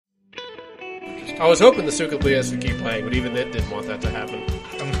I was hoping the Sucubleus would keep playing, but even it didn't want that to happen.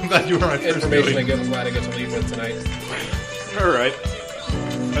 I'm glad you were my first Information viewing. I'm glad I get to leave with tonight. Alright.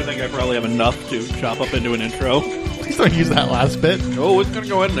 I think I probably have enough to chop up into an intro. Please don't use that last bit. Oh, it's going to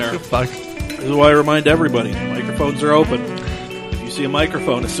go in there. Fuck. This is why I remind everybody, microphones are open. If you see a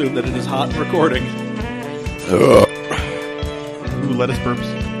microphone, assume that it is hot and recording. Ooh, lettuce burps.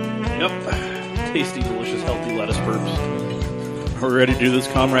 Yep. Tasty, delicious, healthy lettuce burps. Are we ready to do this,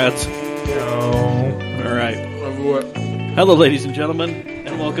 comrades? No. Alright. Hello, ladies and gentlemen,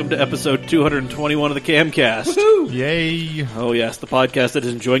 and welcome to episode 221 of the Camcast. Woohoo! Yay. Oh, yes, the podcast that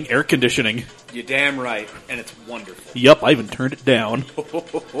is enjoying air conditioning. You're damn right, and it's wonderful. Yup, I even turned it down.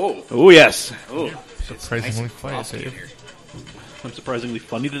 Oh, yes. Surprisingly Nice quiet, frosty in Dave. here. I'm surprisingly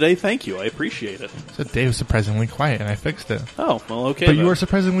funny today. Thank you. I appreciate it. So Dave was surprisingly quiet, and I fixed it. Oh, well, okay. But then. you are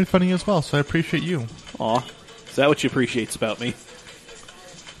surprisingly funny as well, so I appreciate you. Aw. Is that what she appreciates about me?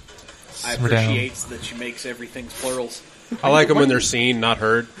 I Simmer down. appreciate that she makes everything's plurals. I like them when they're seen, not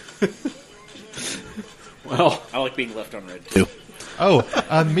heard. Well, I like being left on red, too. Oh,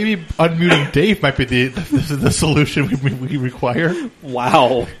 maybe unmuting Dave might be the solution we require.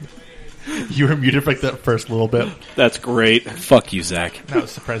 wow. You were muted for like that first little bit. That's great. Fuck you, Zach. That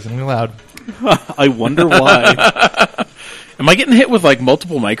was surprisingly loud. I wonder why. Am I getting hit with like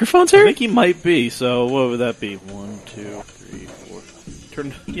multiple microphones I here? think he might be. So what would that be? 1, 2, 3,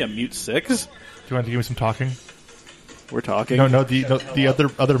 4. Mute 6. Do you want to give me some talking? We're talking. No,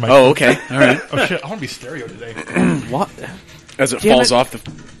 the other mic. Oh, okay. All right. Oh shit! I want to be stereo today. What? As it Damn falls it. off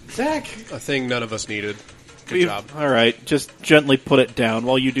the. Zach. A thing none of us needed. Good job. All right, just gently put it down.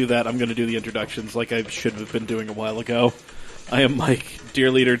 While you do that, I'm going to do the introductions like I should have been doing a while ago. I am Mike, dear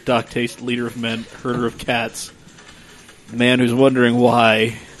leader, doc taste, leader of men, herder of cats. Man who's wondering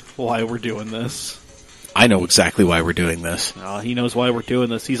why we're doing this. I know exactly why we're doing this. He knows why we're doing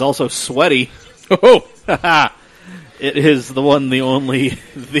this. He's also sweaty. Oh, It is the one, the only,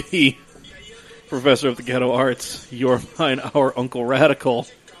 the professor of the ghetto arts. You're mine, our Uncle Radical.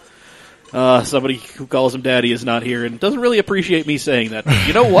 Somebody who calls him daddy is not here and doesn't really appreciate me saying that. But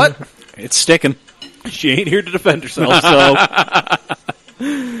you know what? it's sticking. She ain't here to defend herself, so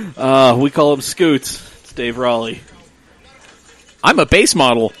we call him Scoots. It's Dave Raleigh. I'm a base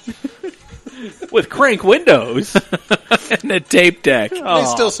model With crank windows. and a tape deck. They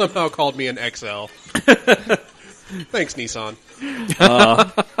still somehow called me an XL. Thanks, Nissan.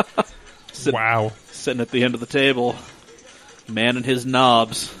 Wow. Sitting at the end of the table. Man and his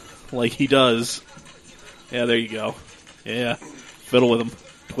knobs. Like he does. Yeah, there you go. Yeah. Fiddle with him.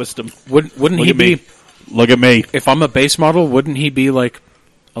 Twist him. Wouldn't Look he at me. be? Look at me. If I'm a base model, wouldn't he be like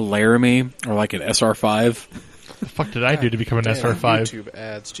a Laramie or like an SR5? The fuck did I do to become an Damn, SR5? YouTube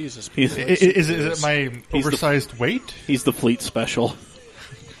ads. Jesus. He's, Is it my He's the- oversized weight? he's the fleet special.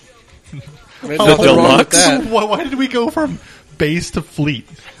 There's Oh, nothing wrong with deluxe. that. Why did we go from base to fleet?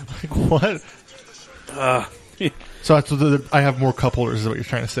 Like what? So I have more cup holders, is what you're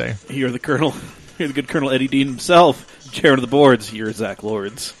trying to say. You're the Colonel. You're the good Colonel Eddie Dean himself. Chairman of the boards. You're Zach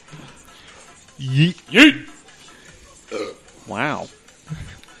Lords. Yeet. Yeet! Wow.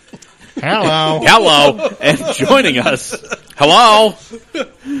 Hello. Hello. And joining us, Hello.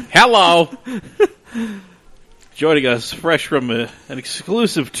 Hello. joining us fresh from an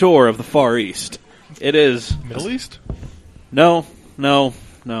exclusive tour of the Far East. It is... Middle East? No.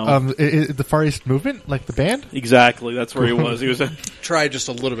 The Far East Movement? Like the band? Exactly. That's where he was. He was. Try just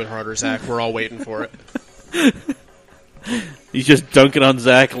a little bit harder, Zach. We're all waiting for it. He's just dunking on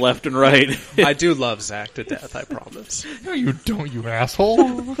Zach left and right. I do love Zach to death, I promise. No, you don't, you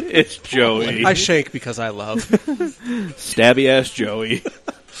asshole. It's Joey. I shank because I love. Stabby ass Joey.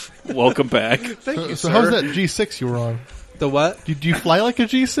 Welcome back. Thank you, So sir. how's that G6 you were on? The what? Did you fly like a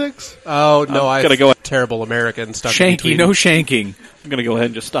G6? Oh, no, I'm I'm gonna go- terrible American stuck in Shanky, between. no shanking. I'm going to go ahead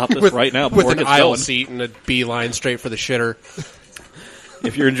and just stop this right now With before it an gets aisle going. seat and a beeline straight for the shitter.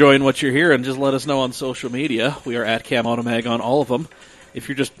 If you're enjoying what you're hearing, just let us know on social media. We are at Cam Automag on all of them. If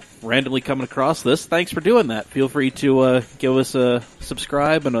you're just randomly coming across this, thanks for doing that. Feel free to give us a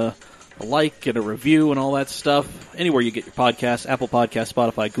subscribe and a like and a review and all that stuff. Anywhere you get your podcasts, Apple Podcasts,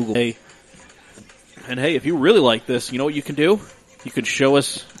 Spotify, Google Play. And hey, if you really like this, you know what you can do? You can show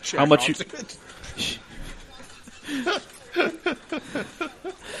us how much you...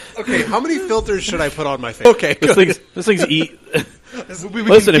 Okay, how many filters should I put on my face? Okay, This good. thing's eat... We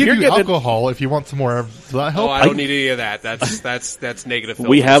Listen, can if you're give you getting- alcohol if you want some more. Does that help? Oh, I don't need any of that. That's negative filters.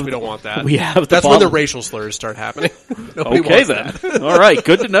 We have- we don't want that. we have the That's when the bottle. racial slurs start happening. Nobody Okay, wants then. that. All right,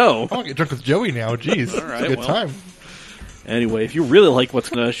 good to know. I want to get drunk with Joey now. Jeez, All right, it's a good well. time. Anyway, if you really like what's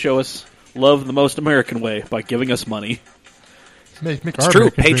going to show us love the most American way by giving us money, Make It's our true.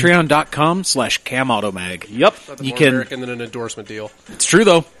 American dream. Patreon.com/camautomag. Yep. Nothing You more can- American than an endorsement deal. It's true,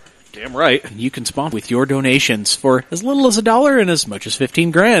 though. Damn right. You can sponsor with your donations for as little as $1 and as much as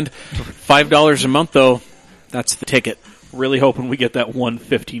 $15,000. $5 a month, though, that's the ticket. Really hoping we get that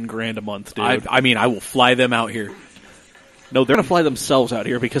 $15,000 a month, dude. I mean, I will fly them out here. No, they're going to fly themselves out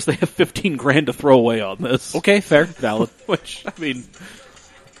here because they have $15,000 to throw away on this. Okay, fair. Valid. Which, I mean,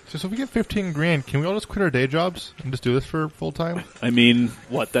 So if we get $15,000, can we all just quit our day jobs and just do this for full time?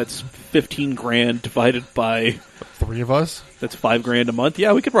 what? That's $15,000 divided by 3 of us. that's $5,000 a month.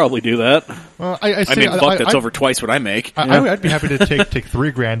 Yeah, we could probably do that. Well, I mean, fuck, that's over twice what I make. I'd be happy to take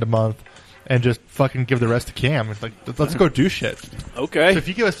 $3,000 a month and just fucking give the rest to Cam. It's like, let's go do shit. So Okay. if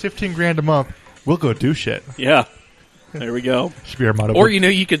you give us $15,000 a month, we'll go do shit. Yeah. There we go. Should be our motto. Or,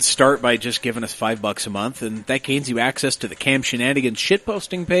 you could start by just giving us $5 a month, and that gains you access to the Cam Shenanigans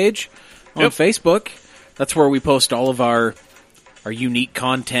shitposting page on Yep. Facebook. That's where we post all of our unique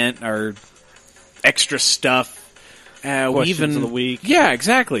content, our extra stuff. Questions of the week. Yeah,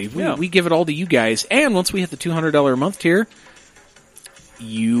 exactly. Yeah. We give it all to you guys. And once we hit the $200 a month tier,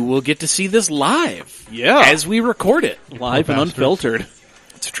 you will get to see this live. Yeah. As we record it. Live and bastards. unfiltered.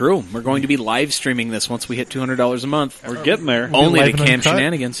 It's true. We're going to be live streaming this once we hit $200 a month. We're getting there. Only live to and Cam uncut?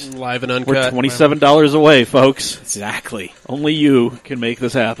 Shenanigans. Live and We're uncut. $27 away, folks. Exactly. Only you can make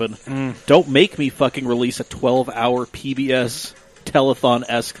this happen. Don't make me fucking release a 12-hour PBS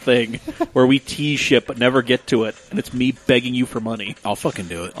telethon-esque thing where we tease shit but never get to it, and it's me begging you for money, I'll fucking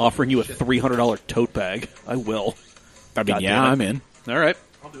do it. offering you a $300 tote bag. I will. I mean, God yeah, damn it. I'm in. All right.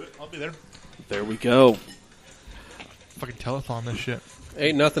 I'll do it. I'll be there. There we go. Fucking telethon this shit.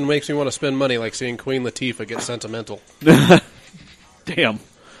 Ain't nothing makes me want to spend money like seeing Queen Latifah get sentimental. Damn.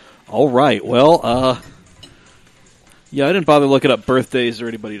 All right. Well, yeah, I didn't bother looking up birthdays or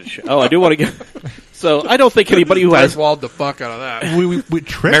anybody to show. Oh, I do want to get... So, I don't think anybody who has... Walled the fuck out of that. We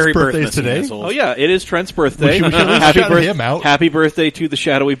Trent's Merry birthday's birthday today. Oh, yeah, it is Trent's birthday. We should at least shout him out. Happy birthday to the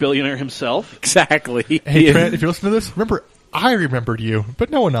shadowy billionaire himself. Exactly. Hey, Yeah. Trent, if you listen to this, remember, I remembered you, but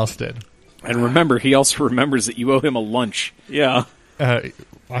no one else did. And remember, he also remembers that you owe him a lunch. Yeah. I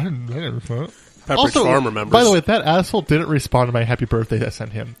didn't Pepperidge also, Farm remembers. by the way, that asshole didn't respond to my happy birthday I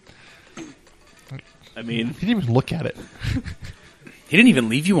sent him. I mean, He didn't even look at it. He didn't even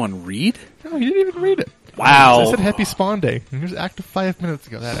leave you on read? No, he didn't even read it. Wow. I said happy Spawn Day. He was active 5 minutes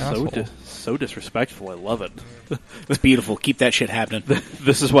ago, that so asshole. so disrespectful. I love it. It's beautiful. Keep that shit happening.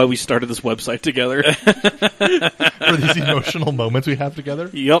 This is why we started this website together. For these emotional moments we have together.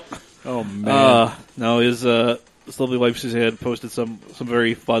 Yep. Oh, man. No, his lovely wife Suzanne posted some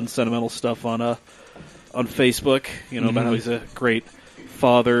very fun, sentimental stuff on Facebook. About how he's a great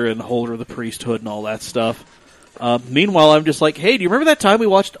father and holder of the priesthood and all that stuff. Meanwhile, I'm just like, hey, do you remember that time we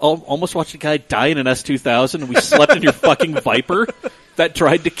almost watched a guy die in an S2000 and we slept in your fucking Viper that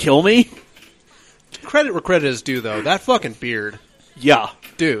tried to kill me? Credit where credit is due, though. That fucking beard. Yeah.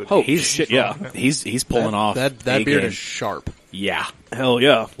 Dude. Oh, shit, yeah. He's pulling off. That A beard game. is sharp. Yeah. Hell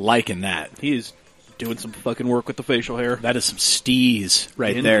yeah. Liking that. He's doing some fucking work with the facial hair. That is some steez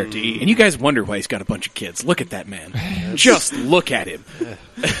right Indeed. there. And you guys wonder why he's got a bunch of kids. Look at that man. Just look at him.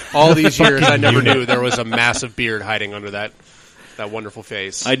 All these years, I never knew there was a massive beard hiding under that wonderful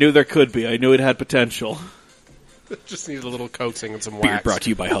face. I knew there could be. I knew it had potential. Just needed a little coaxing and some Beard wax. brought to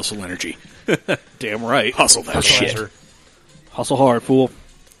you by Hustle Energy. Damn right. Hustle that shit. Fertilizer. Hustle hard, fool.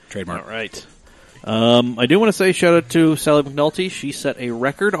 Trademark. All right. I do want to say shout out to Sally McNulty. She set a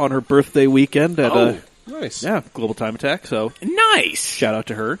record on her birthday weekend at Nice. Global Time Attack. So Nice. shout out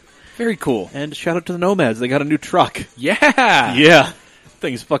to her. Very cool. And shout out to the Nomads. They got a new truck. Yeah. Yeah.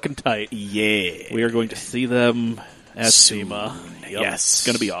 Thing's fucking tight. Yeah. We are going to see them at Soon. SEMA. Yep. Yes. It's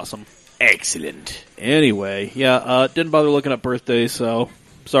going to be awesome. Excellent. Anyway, didn't bother looking up birthdays, so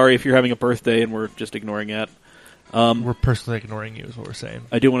sorry if you're having a birthday and we're just ignoring it. We're personally ignoring you is what we're saying.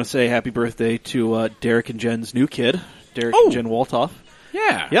 I do want to say happy birthday to Derek and Jen's new kid, Derek and Jen Waltoff.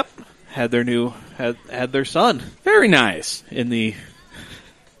 Yeah. Yep. Had their son Very nice. in the...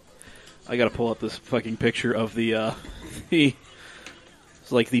 I gotta pull up this fucking picture of it's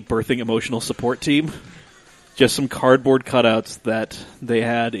like the birthing emotional support team. Just some cardboard cutouts that they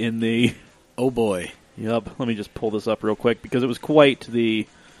had in the... Oh boy. Yep. Let me just pull this up real quick because it was quite the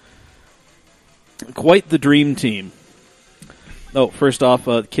dream team. Oh, first off,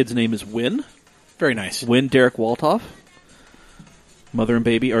 the kid's name is Win. Very nice. Win Derek Waltoff. Mother and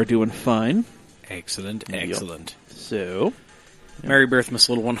baby are doing fine. Excellent. Yep. Excellent. So, Merry Birthmas,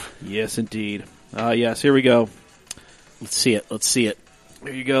 little one. yes, indeed. Yes, here we go. Let's see it. Let's see it.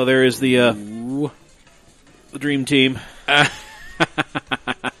 There you go. There is the dream team.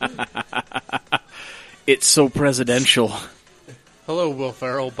 It's so presidential. Hello, Will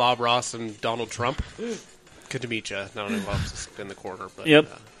Ferrell, Bob Ross, and Donald Trump. Good to meet you. I don't know who else is in the corner, but Yep.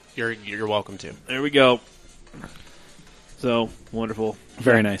 You're welcome to. There we go. So, wonderful.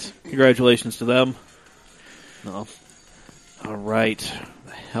 Very nice. Congratulations to them. No. All right.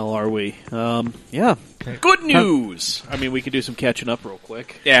 The hell are we? Yeah. Good news. I mean, we could do some catching up real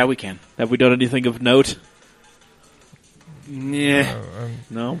quick. Yeah, we can. Have we done anything of note? Yeah.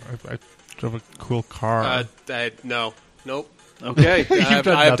 No? I drove a cool car. No. Nope. Okay.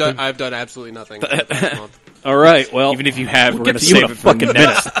 I've done absolutely nothing this month. All right. Well, Even if you have, we're get going to to you save in a it for fucking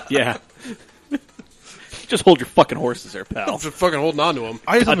next. minute. Yeah. Just hold your fucking horses there, pal. I'm just fucking holding on to them.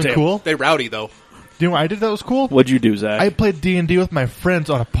 I did something goddamn. cool. They rowdy, though. Do you know what I did that was cool? What'd you do, Zach? I played D&D with my friends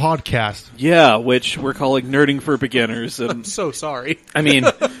on a podcast. Yeah, which we're calling Nerding for Beginners. I'm And so sorry. I mean,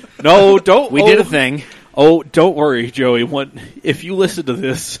 no, don't. we did a thing. Oh, don't worry, Joey. If you listen to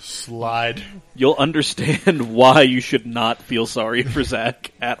this, Slide. you'll understand why you should not feel sorry for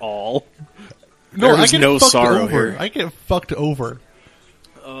Zach at all. There was I get no fucked sorrow over. here. I get fucked over.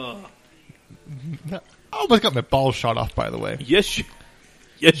 I almost got my balls shot off, by the way. Yes, you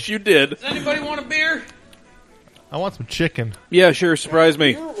did. Does anybody want a beer? I want some chicken. Yeah, sure. Surprise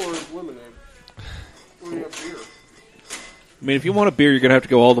me. Beer or lemonade? What do you have beer? I mean, if you want a beer, you're gonna have to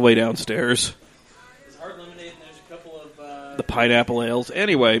go all the way downstairs. There's hard lemonade and there's a couple of... The pineapple ales.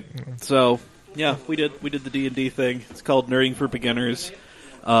 Anyway, so yeah, we did the D&D thing. It's called Nerding for Beginners.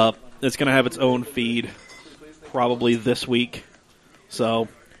 It's gonna have its own feed probably this week. So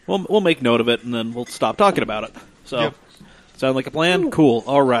we'll make note of it and then we'll stop talking about it. So Yep. sound like a plan? Cool.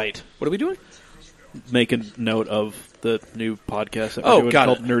 All right. What are we doing? Make a note of the new podcast that Oh, we're doing got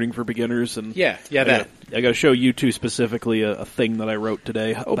called it. Nerding for Beginners. And Yeah, that. I got to show you two specifically a thing that I wrote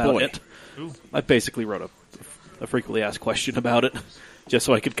today about boy. it. I basically wrote a frequently asked question about it, just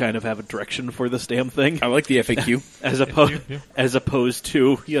so I could kind of have a direction for this damn thing, I like the FAQ. as opposed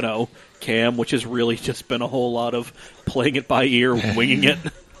to Cam, which has really just been a whole lot of playing it by ear, winging it.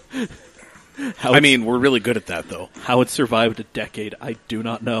 I mean, we're really good at that, though. How it survived a decade, I do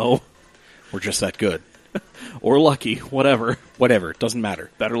not know. We're just that good. Or lucky, whatever. Whatever, it doesn't matter.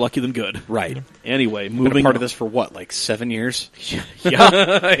 Better lucky than good. Right. Anyway, Been a moving part of this for what, like 7 years?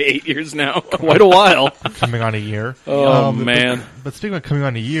 Yeah, 8 years now. quite a while. Coming on a year. Oh, man. But speaking of coming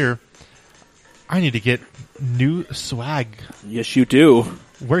on a year, I need to get new swag. Yes, you do.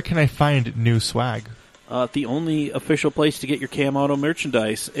 Where can I find new swag? The only official place to get your Cam Auto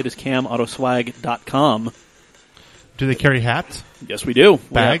merchandise, it is camautoswag.com. Do they carry hats, Yes, we do.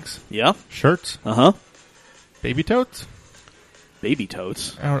 bags, Yeah. shirts, Uh-huh. baby totes? Baby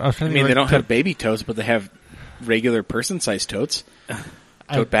totes. I was trying I to mean, think they like don't have baby totes, but they have regular person-sized totes.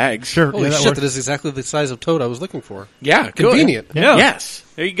 Tote bags. Sure. Holy yeah, that shit, works. that is exactly the size of toad I was looking for. Yeah, good. Convenient. Yeah. Yes.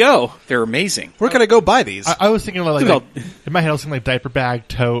 There you go. They're amazing. Where can I go buy these? I was thinking like Look in my head I was thinking like diaper bag,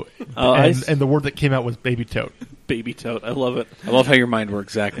 tote, Oh, and the word that came out was baby tote. Baby tote. I love it. I love how your mind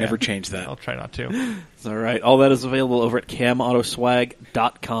works, Zach. Never change that. I'll try not to. It's all right. All that is available over at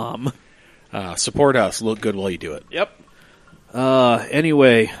camautoswag.com. Support us. Look good while you do it. Yep.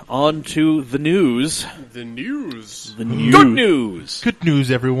 Anyway, on to the news. The news. The news. Good news. Good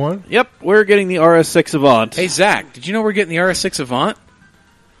news, everyone. Yep, we're getting the RS6 Avant. Hey, Zach, did you know we're getting the RS6 Avant?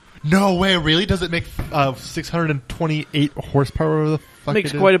 No way, really? Does it make 628 horsepower? Whatever the fuck Makes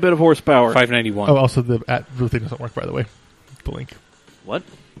it is? quite a bit of horsepower. 591. Oh, also the thing doesn't work, by the way. The link What?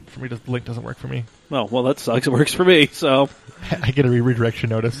 for me, the link doesn't work for me. Oh, well, that sucks. It works for me, so I get a redirection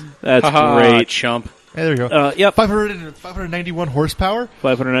notice. that's Haha, great. chump. Hey, there we go. Yep. 591 horsepower.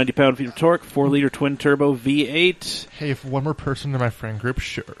 590 pound-feet of torque, 4-liter twin-turbo V8. Hey, if one more person in my friend group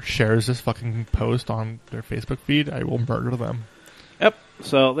shares this fucking post on their Facebook feed, I will murder them. Yep.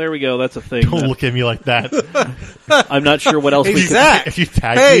 So there we go. That's a thing. Don't look at me like that. I'm not sure what else we could. Zach! If you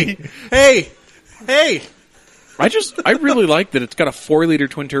tag me, Hey! I really like that it's got a 4-liter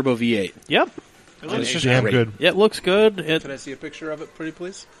twin-turbo V8. Yep. It's just damn great. good. It looks good. Can I see a picture of it, pretty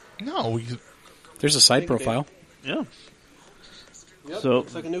please? No, There's a side profile. Yeah. Yep, So-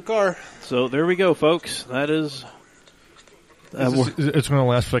 looks like a new car. So there we go, folks. That is. it's going to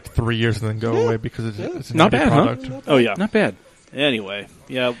last for like 3 years and then go away because it's a Not new bad, huh? product. Oh yeah. Not bad. Anyway,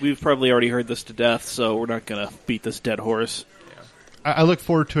 yeah, we've probably already heard this to death, so we're not gonna beat this dead horse. I look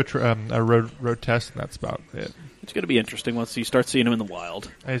forward to a road test, and that's about it. It's gonna be interesting once you start seeing them in the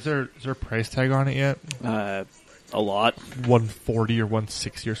wild. Is there a price tag on it yet? A lot, 140 or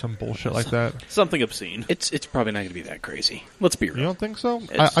 160 or some bullshit like that. something obscene. It's probably not going to be that crazy. Let's be You real. don't think so?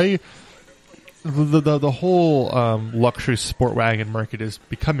 It's- The whole luxury sport wagon market is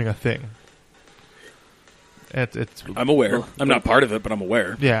becoming a thing. It's I'm aware. Well, I'm not part of it, but I'm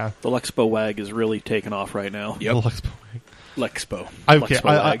aware. yeah. The Lexpo WAG is really taking off right now. Yep. The Lexpo wagon. Lexpo. Okay, Lexpo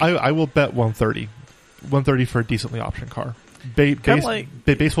lag. I will bet 130. 130 for a decently optioned car. Kinda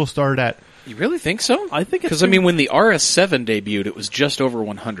Base will start at, You really think so? I think it's because when the RS7 debuted, it was just over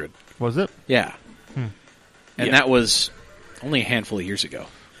 100. was it? Yeah, and Yeah. that was only a handful of years ago.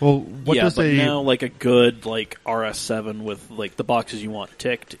 Well, what yeah, does but a now like a good like RS7 with like the boxes you want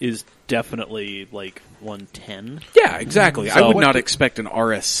ticked is definitely like 110. Yeah, exactly. I So- would What not the- expect an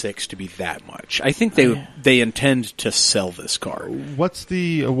RS6 to be that much. I think they intend to sell this car. what's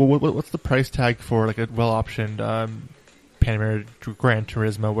the what's the price tag for like a well optioned Panamera Gran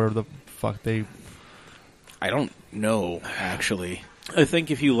Turismo, whatever the fuck they? I don't know, actually. I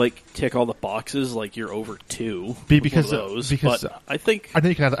think if you like tick all the boxes, like you're over 2 Because- with one of those. because- but I think I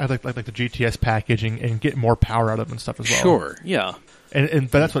think you can have like the GTS packaging and get more power out of them and stuff as well. Sure. yeah.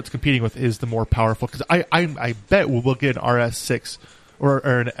 But that's what it's competing with is the more powerful. Because I bet we'll get an RS6 or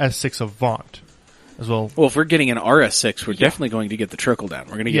an S6 Avant as well. Well, if we're getting an RS6, we're definitely going to get the trickle down.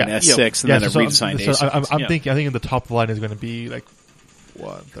 We're going to get an S6 and then a redesigned A6. So I'm Yeah. thinking the top of the line is going to be like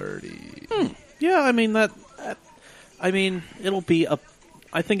 130. Yeah, I mean it'll be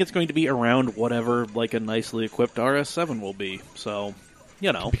I think it's going to be around whatever like a nicely equipped RS7 will be. So,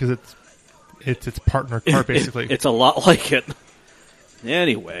 Because it's its partner car basically. it's a lot like it.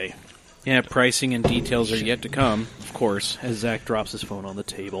 Anyway, Yeah, pricing and details are yet to come, of course. as Zach drops his phone on the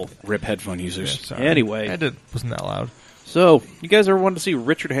table. RIP headphone users. Sorry. Anyway. Wasn't that loud? So, you guys ever wanted to see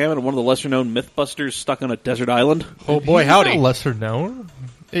Richard Hammond, one of the lesser-known Mythbusters, stuck on a desert island? Oh boy, He's howdy! not lesser known.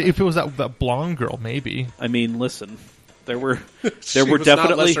 If it was that blonde girl, maybe. I mean, listen, there were She was not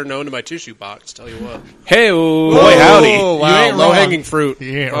definitely lesser known to my tissue box. Tell you what. Hey, Boy, howdy. Oh, You wow, ain't low wrong. hanging fruit.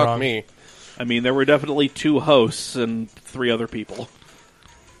 You ain't Fuck wrong. me. I mean, there were definitely 2 hosts and 3 other people.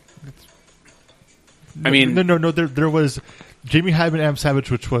 I mean, No. There was Jamie Hyman and Am Savage,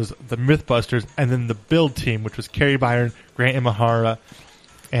 which was the Mythbusters, and then the build team, which was Kerry Byron, Grant Imahara,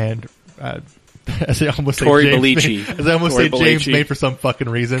 and as I almost Tory say James Belleci. May, as I almost Tory say James Belleci. May for some fucking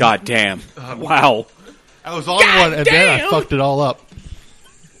reason. God damn. Wow. I was on one, and then I fucked it all up.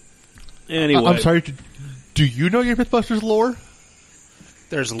 Anyway, I'm sorry. Do you know your Mythbusters lore?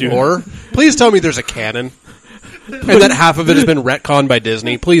 There's lore. Please tell me there's a canon. And that half of it has been retconned by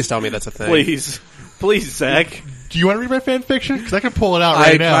Disney. Please tell me that's a thing. Please, Zach. Do you want to read my fan fiction? Because I can pull it out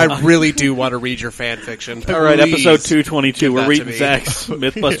right now. I really do want to read your fan fiction. All right, Please episode 222. give We're that to reading me. Zach's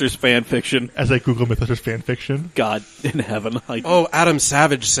Mythbusters fan fiction. As I Google Mythbusters fan fiction. God in heaven. Oh, Adam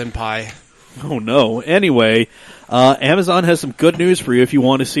Savage senpai. Oh no. Anyway, Amazon has some good news for you if you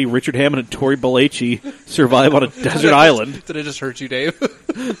want to see Richard Hammond and Tory Belleci survive on a desert island. Did I just hurt you, Dave?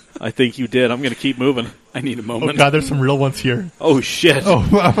 I think you did. I'm going to keep moving. I need a Oh moment. god, there's some real ones here. Oh shit. Oh,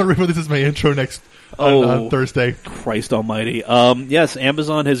 I'm gonna read this as my intro next on Thursday. Christ almighty. Yes,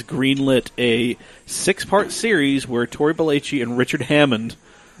 Amazon has greenlit a 6-part series where Tory Belleci and Richard Hammond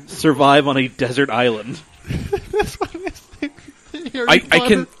survive on a desert island. This one is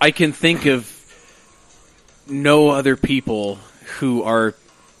I can think of no other people who are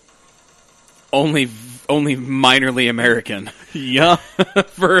only minorly American Yeah.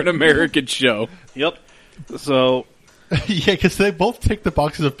 for an American show. Yep. So, yeah, because they both tick the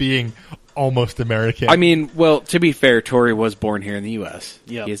boxes of being almost American. I mean, well, to be fair, Tori was born here in the U.S.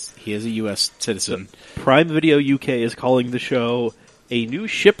 Yep. He is a U.S. citizen. Prime Video UK is calling the show a new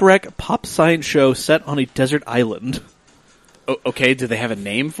shipwreck pop science show set on a desert island. Okay, do they have a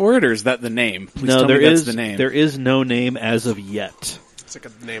name for it, or is that the name? Please No, tell there me that's is the name. there is no name as of yet. It's like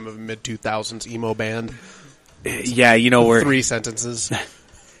a name of a mid-2000s emo band. Yeah, you know where 3 sentences.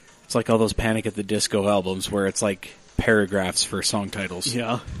 it's like all those Panic at the Disco albums where it's like paragraphs for song titles.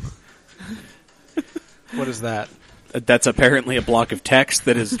 Yeah. What is that? That's apparently a block of text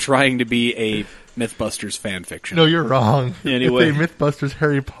that is trying to be a Mythbusters fan fiction. no, you're wrong. Anyway. It's a Mythbusters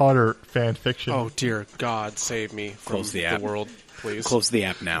Harry Potter fan fiction. Oh, dear God, save me from Close the app. world, please. Close the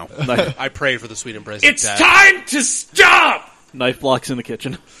app now. I pray for the sweet embrace of death. time to stop! Knife blocks in the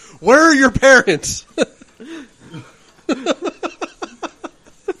kitchen. Where are your parents?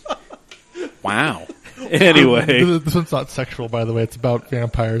 Wow. Anyway. This one's not sexual, by the way. It's about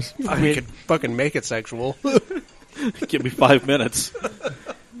vampires. I could fucking make it sexual. Give me 5 minutes.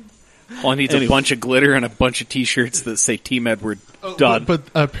 All I need is a bunch of glitter and a bunch of T-shirts that say Team Edward. Done. But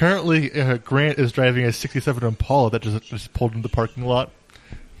apparently Grant is driving a 67 Impala that just pulled into the parking lot.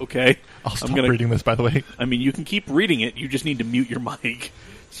 Okay. I'll stop reading this, by the way. I mean, you can keep reading it. You just need to mute your mic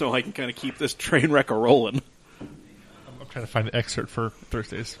so I can kind of keep this train wreck a rolling. trying to find the excerpt for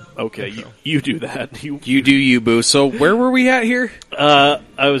Thursday's. Okay, you do that. You do you, Boo. So where were we at here?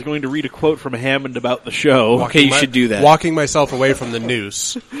 I was going to read a quote from Hammond about the show. Okay, you should do that. Walking myself away from the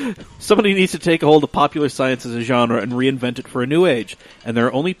noose. Somebody needs to take a hold of popular science as a genre and reinvent it for a new age, and there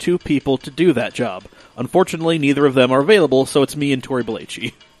are only 2 people to do that job. Unfortunately, neither of them are available, so it's me and Tori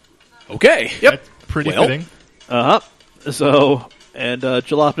Belleci. Okay. Yep. That's pretty Well. fitting. So, and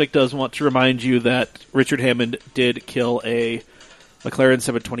Jalopnik does want to remind you that Richard Hammond did kill a McLaren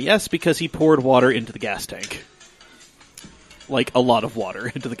 720S because he poured water into the gas tank. Like, a lot of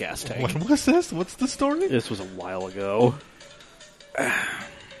water into the gas tank. When was this? What's the story? This was a while ago.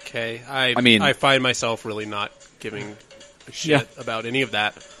 Okay, I find myself really not giving a shit about any of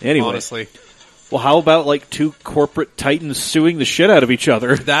that. Anyway. Honestly, Well, how about, like, 2 corporate titans suing the shit out of each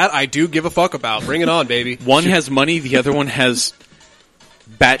other? that I do give a fuck about. Bring it on, baby. One has money, the other one has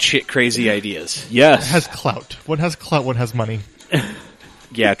batshit crazy ideas. Yes. It has clout. One has clout, one has money.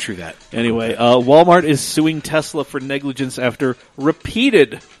 Yeah, true that. Anyway, Walmart is suing Tesla for negligence after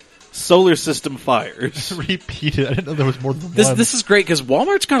repeated solar system fires. Repeated. I didn't know there was more than This one. this is great because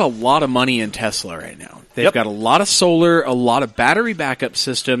Walmart's got a lot of money in Tesla right now. They've Yep. got a lot of solar, a lot of battery backup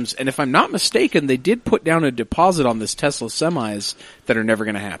systems, and if I'm not mistaken, they did put down a deposit on this Tesla semis that are never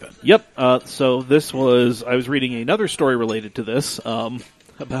going to happen. Yep. So this was, I was reading another story related to this,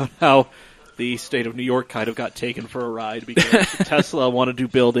 about how the state of New York kind of got taken for a ride because Tesla wanted to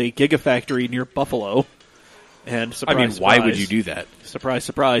build a gigafactory near Buffalo. And surprise, why surprise, would you do that? Surprise,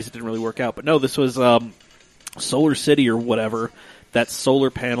 surprise, it didn't really work out. But no, this was Solar City or whatever, that solar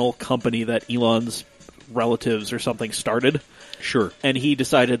panel company that Elon's relatives or something started. Sure. And he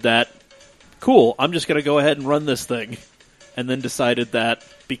decided that, cool, I'm just going to go ahead and run this thing. And then decided that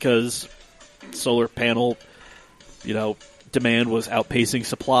because solar panel, demand was outpacing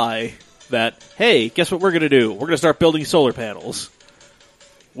supply, that, hey, guess what we're going to do? We're going to start building solar panels.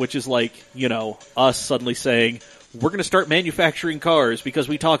 Which is like, us suddenly saying, we're going to start manufacturing cars because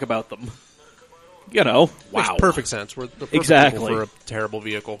we talk about them. Makes perfect sense. We're the perfect Exactly. people for a terrible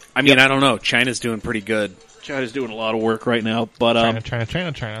vehicle. I mean, I don't know. China's doing pretty good. China's doing a lot of work right now, but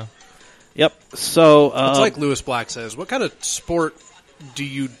China. Yep. So It's like Lewis Black says, what kind of sport do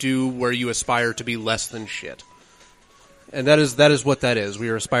you do where you aspire to be less than shit? And that is what that is. We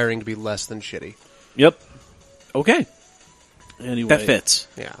are aspiring to be less than shitty. Yep. Okay. Anyway, That fits.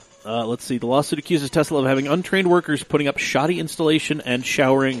 Yeah. Let's see. The lawsuit accuses Tesla of having untrained workers putting up shoddy installation and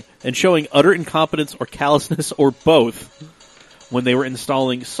showing utter incompetence or callousness or both when they were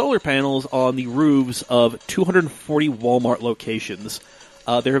installing solar panels on the roofs of 240 Walmart locations.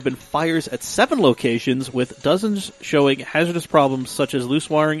 There have been fires at 7 locations, with dozens showing hazardous problems such as loose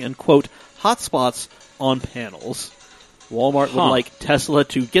wiring and, quote, hotspots on panels. Walmart would like Tesla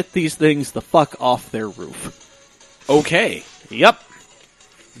to get these things the fuck off their roof. Okay. Yep.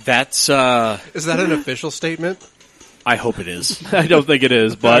 That's, Is that an official statement? I hope it is. I don't think it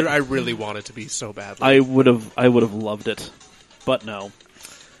is, but I really want it to be so badly. I would have loved it, but no.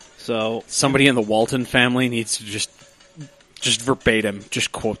 So Somebody in the Walton family needs to just verbatim,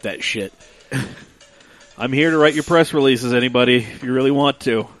 just quote that shit. I'm here to write your press releases, anybody, if you really want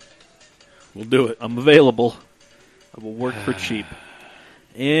to. We'll do it. I'm available. I will work for cheap.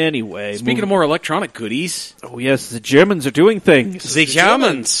 Anyway. Speaking of more electronic goodies, Oh, yes, the Germans are doing things. the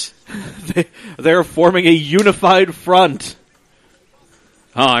Germans. They're forming a unified front.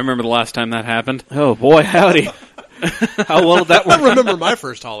 Oh, I remember the last time that happened. Oh, boy, howdy. How well did that I work? remember my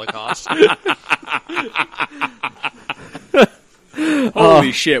first Holocaust.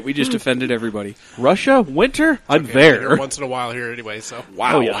 Holy shit, we just offended everybody. Russia? Winter? I'm Okay, there. once in a while here anyway, so.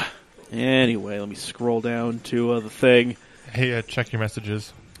 Wow. Oh, yeah. Anyway, let me scroll down to the thing. Hey, check your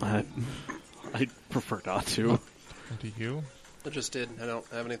messages. I prefer not to. Do you? I just did. I don't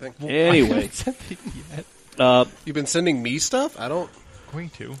have anything. Anyway, You've been sending me stuff? I don't. Going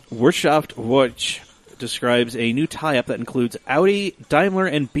to. Wirtschaft Watch describes a new tie-up that includes Audi, Daimler,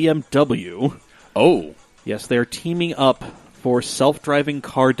 and BMW. Oh. Yes, they are teaming up for self-driving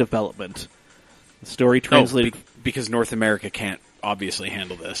car development. The story translated... Because North America can't obviously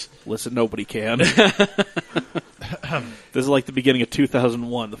handle this. Listen, nobody can. This is like the beginning of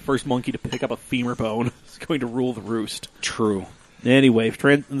 2001. The first monkey to pick up a femur bone is going to rule the roost. True. Anyway,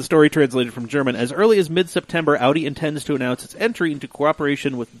 the story translated from German. As early as mid-September, Audi intends to announce its entry into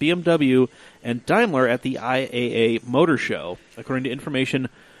cooperation with BMW and Daimler at the IAA Motor Show. According to information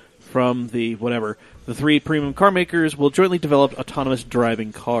from the 3 premium car makers will jointly develop autonomous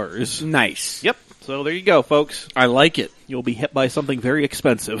driving cars. Nice. Yep. So there you go, folks. I like it. You'll be hit by something very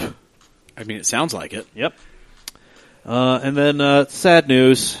expensive. I mean, it sounds like it. Yep. And then sad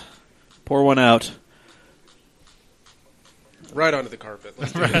news. Pour one out. Right onto the carpet.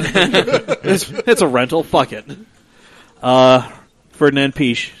 Let's do it. It's a rental. Fuck it. Ferdinand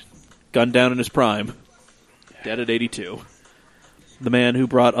Piech, gunned down in his prime, dead at 82. The man who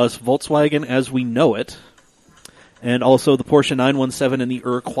brought us Volkswagen as we know it, and also the Porsche 917 and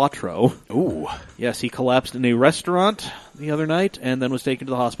the Quattro. Ooh. Yes, he collapsed in a restaurant the other night and then was taken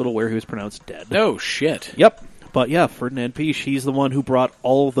to the hospital where he was pronounced dead. Oh, shit. Yep. But yeah, Ferdinand Piech, he's the one who brought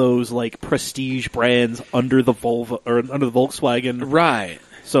all those like prestige brands under the Volvo or under the Volkswagen. Right.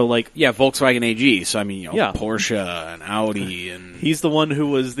 So like, Yeah, Volkswagen AG. So, I mean, Yeah. Porsche and Audi and... he's the one who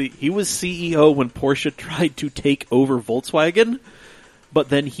was he was CEO when Porsche tried to take over Volkswagen, but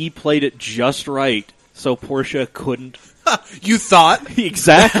then he played it just right, so Porsche couldn't. You thought?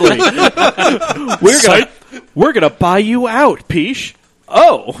 Exactly. we're gonna buy you out, Piech.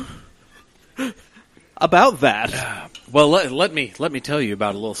 Oh, about that. Well, let me tell you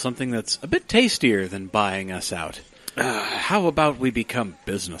about a little something that's a bit tastier than buying us out. How about we become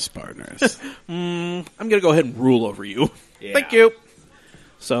business partners? I'm gonna go ahead and rule over you. Yeah. Thank you.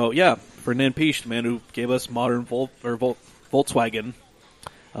 So yeah, Ferdinand Piech, the man who gave us modern Volkswagen.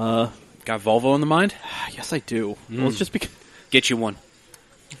 Got Volvo in the mind? Yes, I do. Well, it's just because Get you one.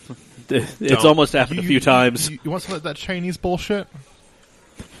 it's almost happened a few times. You want some of that Chinese bullshit?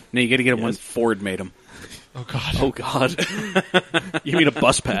 No, you got to get them when Yes. Ford made them. Oh God. Oh God! You mean a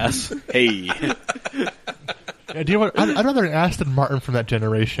bus pass? Hey. Yeah, do you know what? I'd rather an Aston Martin from that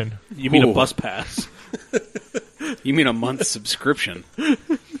generation. You mean a Ooh. bus pass? You mean a month subscription?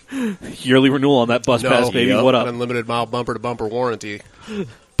 Yearly renewal on that bus pass, baby. Yep. What up? Unlimited mile bumper to bumper warranty.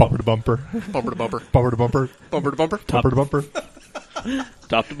 Bumper to bumper. Bumper to bumper. Bumper to bumper. Bumper to bumper. Bumper to bumper.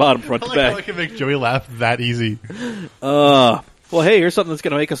 Top to bottom, front I to like how I back. can make Joey laugh that easy. Well, hey, here's something that's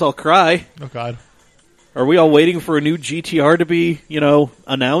going to make us all cry. Oh God. Are we all waiting for a new GTR to be,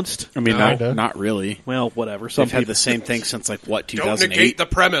 announced? I mean, Kinda. not really. Well, whatever. Some They've had people. the same thing since, like, what, Don't 2008? negate the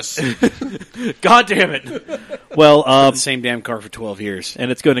premise. God damn it! Well, The same damn car for 12 years.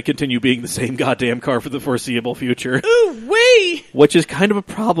 and it's going to continue being the same goddamn car for the foreseeable future. Ooh, wee! Which is kind of a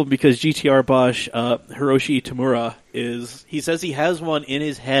problem because GTR boss Hiroshi Tamura he says he has one in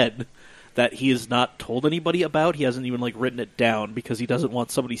his head that he has not told anybody about. He hasn't even written it down because he doesn't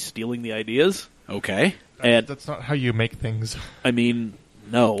want somebody stealing the ideas. Okay. And That's not how you make things. I mean,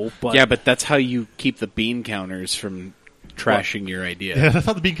 no, but Yeah, but that's how you keep the bean counters from trashing your idea. Yeah, that's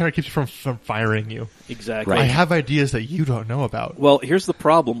how the bean counter keeps you from firing you. exactly. I have ideas that you don't know about. Well, here's the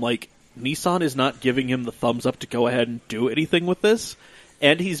problem. Nissan is not giving him the thumbs up to go ahead and do anything with this,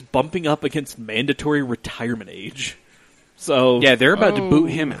 and he's bumping up against mandatory retirement age. So Yeah, they're about to boot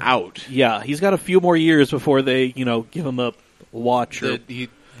him out. yeah, he's got a few more years before they, give him a watch or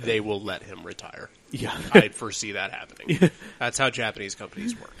They will let him retire. yeah. I foresee that happening. That's how Japanese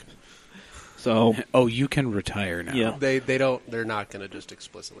companies work. So Oh, you can retire now. yeah, They're not going to just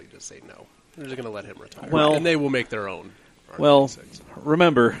explicitly just say no. They're just going to let him retire. Well- and they will make their own. well, R96.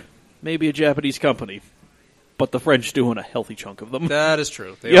 remember, maybe a Japanese company, but the French do own a healthy chunk of them. That is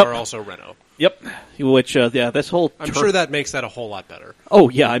true. They Yep. are also Renault. Yep. Which this whole I'm sure that makes that a whole lot better. Oh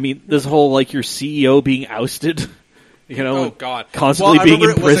yeah, I mean this whole your CEO being ousted, Oh God! constantly well, I being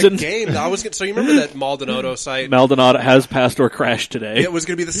remember imprisoned. It was a game. So you remember that Maldonado site? Maldonado has passed or crashed today. It was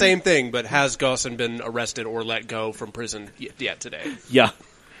going to be the same thing, but has Gosson been arrested or let go from prison yet today? Yeah.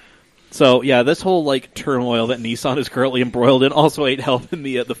 So yeah, this whole turmoil that Nissan is currently embroiled in also ain't helping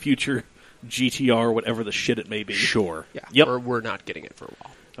the future GTR or whatever the shit it may be. Sure. Yeah. Yep. We're not getting it for a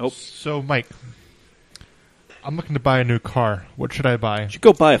while. Oh, So, Mike, I'm looking to buy a new car. What should I buy? you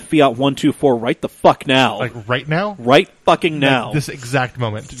go buy a Fiat 124 right the fuck now. Like right now? right fucking now. This exact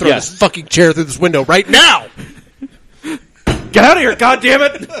moment. Throw Yes. this fucking chair through this window right now! Get out of here,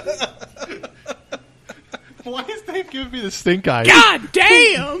 goddammit! Why is Dave giving me the stink eye? God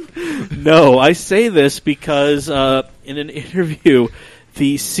damn! No, I say this because in an interview,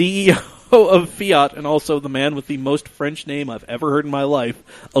 the CEO of Fiat and also the man with the most French name I've ever heard in my life,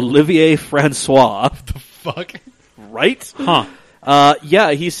 Olivier Francois, Fuck. right? Huh.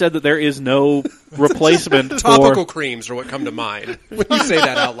 Yeah, he said that there is no replacement Topical for creams are what come to mind when you say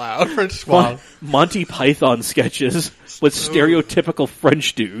that out loud. Wow. Monty Python sketches with stereotypical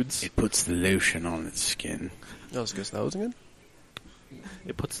French dudes. It puts the lotion on its skin. That was good. That was good.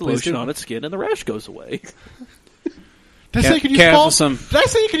 It puts the Please lotion do. on its skin and the rash goes away. Did I say you could use the Careful, bomb? some- Did I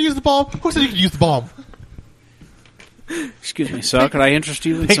say you could use the bomb? Who said you could use the bomb? Excuse me, sir. Could I interest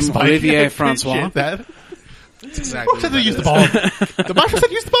you in Thanks, some Mike. I Olivier appreciate Francois? That. That's exactly Who said what they that use the is. bomb? The marshal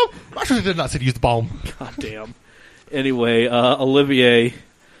said use the bomb? Marshal did not say use the bomb. God damn. Anyway, Olivier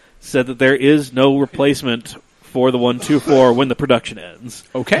said that there is no replacement for the 124 when the production ends.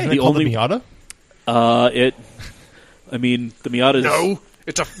 Okay. Isn't The it called only- the Miata? I mean, the Miata is... No,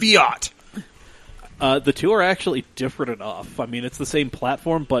 it's a Fiat. The two are actually different enough. I mean, it's the same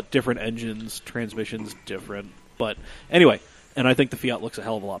platform, but different engines, transmissions different. But anyway, and I think the Fiat looks a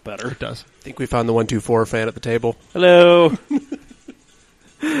hell of a lot better. It does. I think we found the 124 fan at the table. Hello.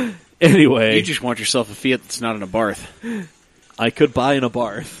 Anyway. You just want yourself a Fiat that's not in a Barth. I could buy in a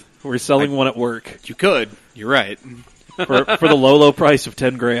Barth. We're selling one at work. You could. You're right. For the low price of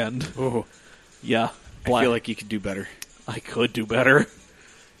 $10,000. Oh, Yeah. I feel like you could do better. I could do better.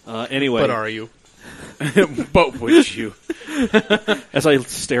 Anyway. But are you? But would you? As I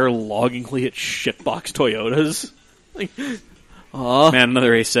stare longingly at shitbox Toyotas. Like, Man,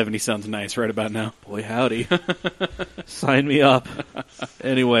 another A70 sounds nice right about now. boy howdy. Sign me up.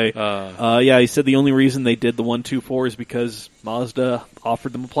 Anyway, yeah, he said the only reason they did the 124 is because Mazda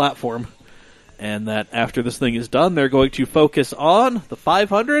offered them a platform. And that after this thing is done, they're going to focus on the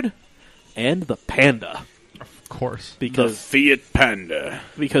 500 and the Panda. Of course. Because Fiat Panda.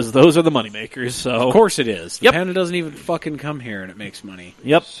 those are the moneymakers. So Of course it is. The Yep. Panda doesn't even fucking come here and it makes money.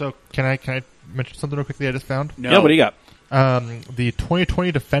 Yep. So can I mention something real quickly I just found? No. Yeah, what do you got? The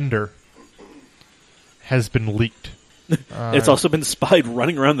 2020 Defender has been leaked. It's also been spied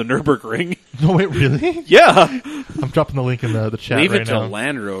running around the Nürburgring. No, wait, really? Yeah. I'm dropping the link in the chat Leave right it to now.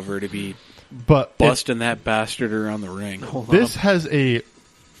 Land Rover to be But busting that bastard around the ring. this has a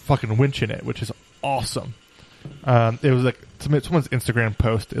fucking winch in it, which is awesome. It was like someone's Instagram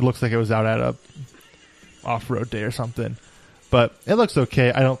post. It looks like it was out at a off-road day or something, but it looks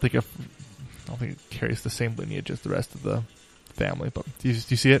okay. I don't think it carries the same lineage as the rest of the family. But do you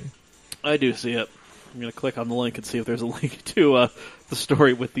see it? I do see it. I'm going to click on the link and see if there's a link to the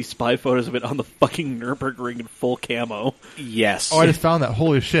story with the spy photos of it on the fucking Nürburgring in full camo. Yes. Oh, I just found that.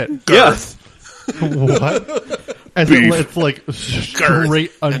 Holy shit! Yes. What? As it's like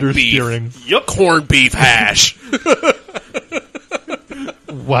straight understeering. Yep. Corned beef hash.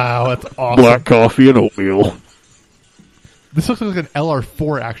 Wow, that's awesome. coffee and oatmeal. This looks like an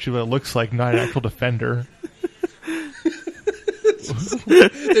LR4 actually. What it looks like, not an actual Defender.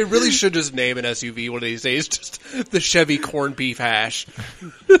 They really should just name an SUV one of these days. Just the Chevy corned beef hash.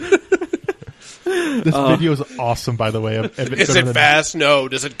 This video is awesome, by the way. Is it fast? No.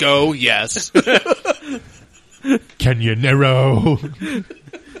 Does it go? Yes. Can you narrow?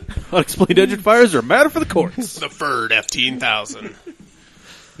 Unexplained engine fires are a matter for the courts. The Ford F-10,000.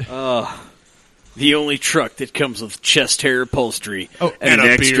 The only truck that comes with chest hair upholstery Oh, and and an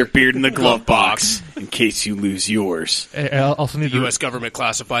a extra beard beard in the glove box in case you lose yours. I also need The U.S. government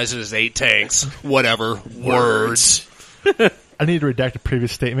classifies it as 8 tanks. Whatever. Words. I need to redact a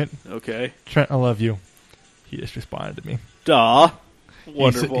previous statement. Okay. Trent, I love you. He just responded to me. Duh.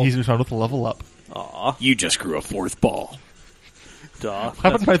 Wonderful. He's responded with a level up. Aw. You just grew a fourth ball. Duh. How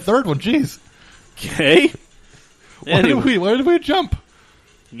about my third one? Jeez. Okay. Why did we jump?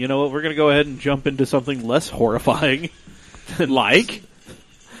 You know what? We're going to go ahead and jump into something less horrifying. Like?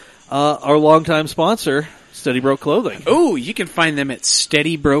 Our longtime sponsor, Steady Broke Clothing. Oh, you can find them at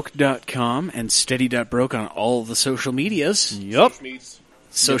steadybroke.com and steady.broke on all the social medias. Yep.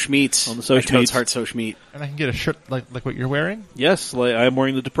 Social meets. On the social My Toad's meets. Heart Social Meet. And I can get a shirt like what you're wearing? Yes, I'm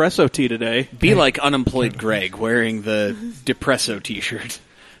wearing the Depresso tee today. Be like unemployed Greg wearing the Depresso t-shirt.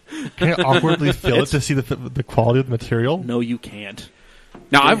 Can I awkwardly feel it to see the quality of the material? No, you can't.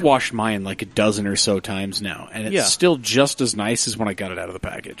 Now, I've washed mine like a dozen or so times now, and it's Yeah. still just as nice as when I got it out of the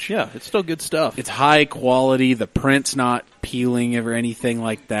package. Yeah, it's still good stuff. It's high quality, the print's not peeling or anything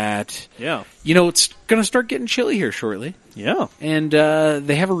like that. Yeah. You know, it's going to start getting chilly here shortly, Yeah. and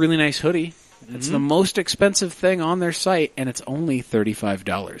they have a really nice hoodie. It's the most expensive thing on their site, and it's only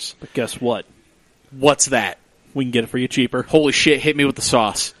 $35. But guess what? What's that? We can get it for you cheaper. Holy shit, hit me with the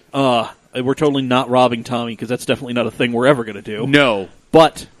sauce. We're totally not robbing Tommy because that's definitely not a thing we're ever going to do. No.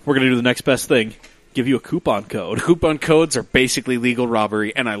 But we're going to do the next best thing. Give you a coupon code. Coupon codes are basically legal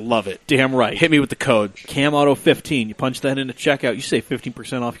robbery, and I love it. Damn right. Hit me with the code. CamAuto15. You punch that into checkout. You save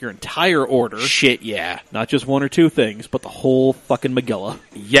 15% off your entire order. Shit, yeah. Not just one or two things, but the whole fucking Megillah.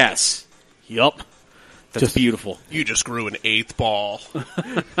 Yes. Yup. That's Just- beautiful. You just grew an 8th ball.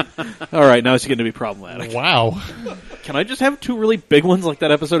 All right, now it's going to be problematic. Wow. Can I just have two really big ones like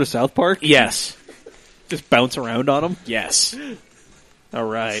that episode of South Park? Yes. Just bounce around on them? Yes. All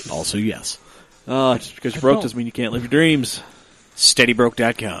right. Also, yes. Just because you're broke doesn't mean you can't live your dreams.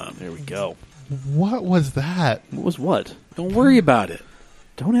 SteadyBroke.com. There we go. What was that? What was what? Don't worry about it.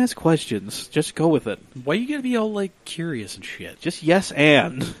 Don't ask questions. Just go with it. Why you gotta be all, like, curious and shit? Just yes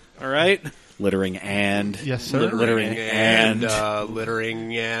and. All right? Littering and... Yes, sir. Littering and...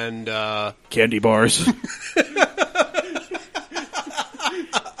 littering and Candy bars.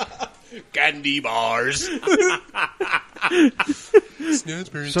 candy bars.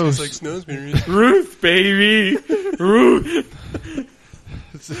 Snowsberries So- taste like snowsberries. Ruth, baby, Ruth.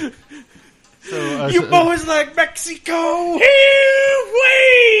 You boys like Mexico?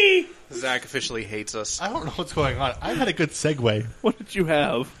 Zach officially hates us. I don't know what's going on. I had a good segue. What did you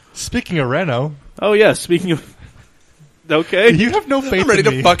have? Speaking of Renault, Oh yeah, speaking of. Okay. you have no faith I'm ready in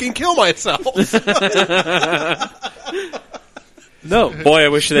to me. fucking kill myself. No, Boy, I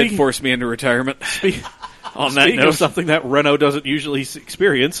wish they'd Speaking- forced me into retirement. On that Speaking note, of something that Renault doesn't usually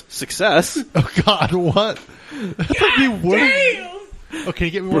experience, success. Oh God, what? That's like the worst. Oh, can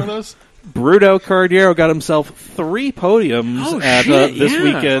you get me one of those? Bruno Cardiero got himself 3 podiums Oh, at shit, this yeah.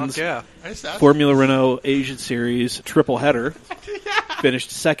 weekend's Yeah. I just asked. Formula Renault Asian Series triple header.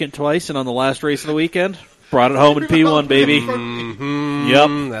 Finished second twice, and on the last race of the weekend, brought it home in P1, baby.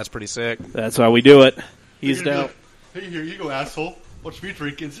 Yep, That's pretty sick. that's how we do it. He's down. Hey, here you go, asshole. Watch me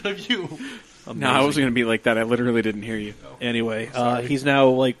drink instead of you. no, I wasn't going to be like that. I literally didn't hear you. Anyway, he's now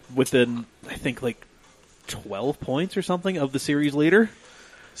like within, I think, like 12 points or something of the series leader,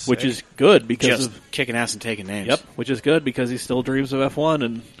 which is good because Just kicking ass and taking names. Yep, which is good because he still dreams of F1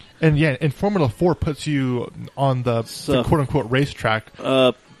 and And yeah, and Formula 4 puts you on the quote-unquote racetrack.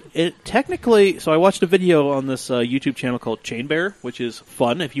 it technically. So I watched a video on this YouTube channel called Chain Bear, which is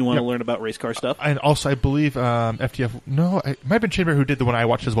fun if you want to Yep. learn about race car stuff. And also, I believe FTF... No, it might have been Chamber who did the one I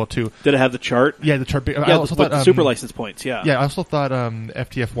watched as well, too. Did it have the chart? Yeah, the chart. I Yeah, also with thought, the super license points. Yeah, Yeah, I also thought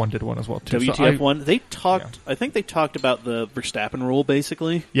FTF1 did one as well, too. So WTF1. They talked. I think they talked about the Verstappen rule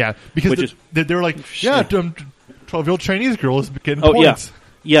basically. Yeah, because Which is- they were like, yeah, 12-year-old Chinese girl is getting Oh points.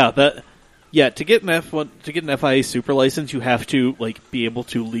 yeah, that. Yeah, to get an F1, to get an FIA super license, you have to like be able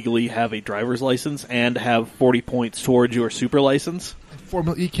to legally have a driver's license and have 40 points towards your super license.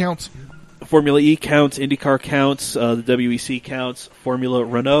 Formula E counts. Formula E counts, IndyCar counts, the WEC counts, Formula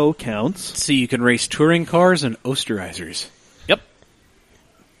Renault counts. So you can race touring cars and Osterizers. Yep.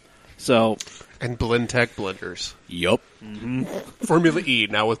 So And Blintech blenders. Yup. Formula E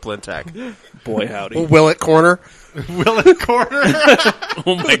now with Blintech. boy howdy. Willet Corner. Willet Corner.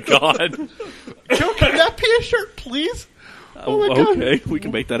 Oh my god. Joe, can that be a shirt, please? Oh my God. Okay, we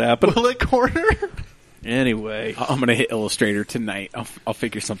can make that happen. Willet Corner. Anyway, I'm going to hit Illustrator tonight. I'll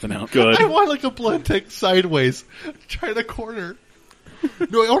figure something out. good. I want like a Blendtec sideways, trying to corner.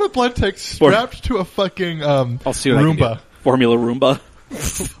 No, I want a Blendtec strapped to a fucking I'll see what I can Roomba. Formula Roomba.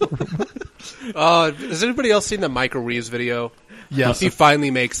 Has anybody else seen the Michael Reeves video? Yes. He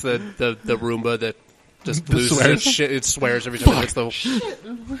finally makes the Roomba that just loses swears? its shit. It swears every time it hits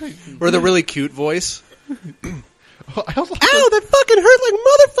the... Or the really cute voice. I also Ow, that fucking hurt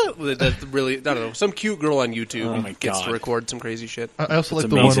like motherfucker. That really, I don't know. Some cute girl on YouTube Oh my gets to God. record some crazy shit. I also like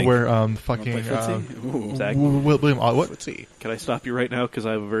That's the amazing. one where fucking Zach, William what? Let's see. can I stop you right now because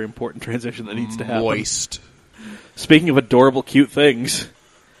I have a very important transition that needs to happen. Moist. Speaking of adorable, cute things,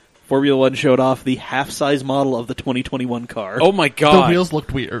 Formula One showed off the half-size model of the 2021 car. Oh my The god. wheels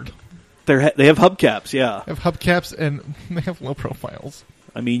looked weird. They have hubcaps, yeah. They have hubcaps and they have low profiles.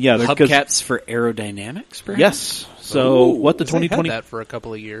 I mean, yeah, they're 'cause- Hubcaps for aerodynamics, perhaps? Yes. So what the They had 2020 that for a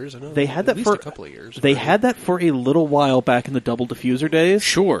couple of years. I know They had at that least for a couple of years. They had that for a little while back in the double diffuser days.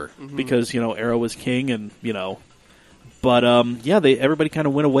 Sure. Because Aero was king, and but everybody kind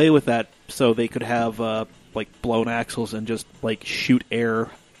of went away with that, so they could have like blown axles and just like shoot air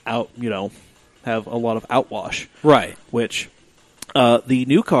out. Have a lot of outwash, Right. which the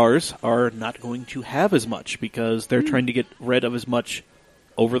new cars are not going to have as much because they're trying to get rid of as much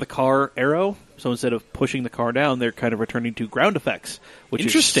over the car aero. So instead of pushing the car down, they're kind of returning to ground effects, which is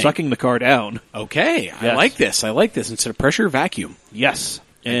Interesting. sucking the car down. Okay. I Yes. like this. I like this. Instead of pressure, vacuum. Yes.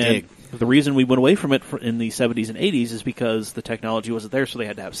 I And dig. the reason we went away from it in the 70s and 80s is because the technology wasn't there, so they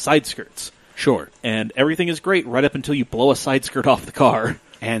had to have side skirts. Sure. And everything is great right up until you blow a side skirt off the car.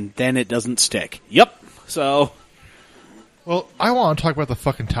 And then it doesn't stick. Yep. So, Well, I want to talk about the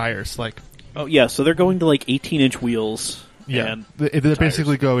fucking tires. Like, so they're going to like 18-inch wheels. yeah, And they're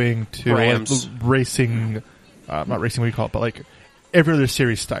basically going to Rams. racing, not racing. What do you call it? But like every other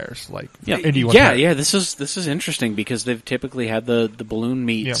series tires, like Yeah. Indy Yeah. This is interesting because they've typically had the balloon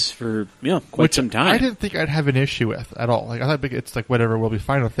meets Yeah. for quite which some time. I didn't think I'd have an issue with at all. Like I thought it's like whatever, we'll be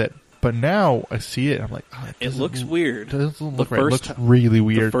fine with it. But now I see it, and I'm like, oh, it looks weird. It doesn't The look right. It first- looks really The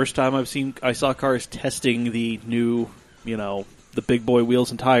weird. first time I saw cars testing the new, the big boy wheels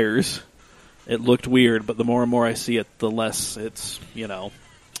and tires, it looked weird, but the more and more I see it, the less it's, I don't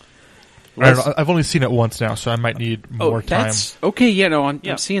less, know. I've only seen it once now, so I might need more time. That's okay. Yeah, no, I'm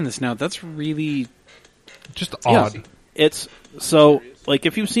Yeah. seeing this now. That's really Just Yeah. odd. It's so like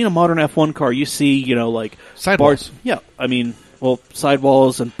if you've seen a modern F1 car, you see like Sidewalls. bars. Yeah, I mean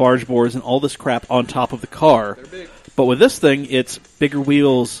sidewalls and barge boards and all this crap on top of the car. They're big. But with this thing, it's bigger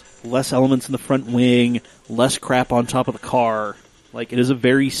wheels, less elements in the front wing, less crap on top of the car. Like, it is a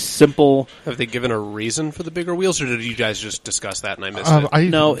very simple... Have they given a reason for the bigger wheels, or did you guys just discuss that and I missed it?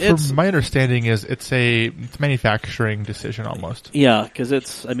 No, it's... From my understanding is it's a manufacturing decision almost. Yeah, because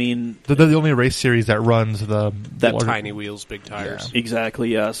it's, I mean... They're the only race series that runs the... Tiny wheels, big tires. Yeah.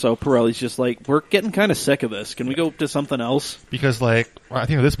 Exactly, yeah. So Pirelli's just like, we're getting kind of sick of this. Can we go to something else? Because, like, I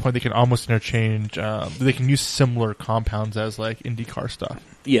think at this point they can almost interchange... they can use similar compounds as, like, IndyCar stuff.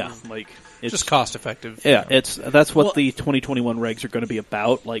 Yeah, like... It's just cost effective. Yeah, that's what the 2021 regs are going to be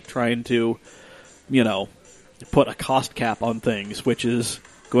about, like trying to, put a cost cap on things, which is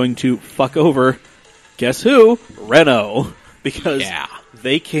going to fuck over, guess who? Renault. Because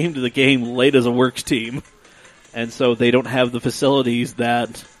they came to the game late as a works team, and so they don't have the facilities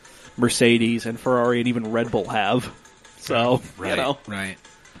that Mercedes and Ferrari and even Red Bull have. So, Right.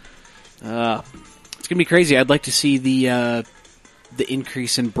 It's It's going to be crazy. I'd like to see the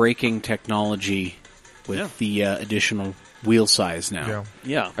increase in braking technology with the additional wheel size now.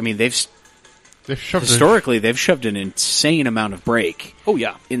 Yeah. I mean, they've shoved historically they've shoved an insane amount of brake. Oh,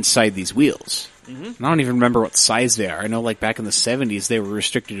 yeah. Inside these wheels. Mm-hmm. And I don't even remember what size they are. I know, like back in the 70s, they were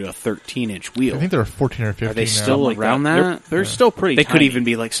restricted to a 13-inch wheel. I think they're 14 or 15 Are they now. still around that? They're still pretty. They tiny. could even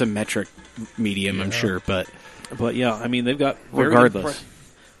be like some metric medium, I'm sure. But yeah, I mean, they've got regardless.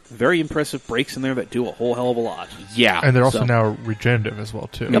 Very impressive brakes in there that do a whole hell of a lot. yeah, And they're also So- now regenerative as well,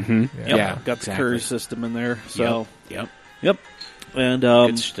 too. Yep. Mhm. Yep. Yeah, Got exactly. the KERS system in there. So, yep. And,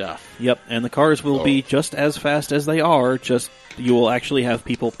 Good stuff. yep. And the cars will be just as fast as they are, just you will actually have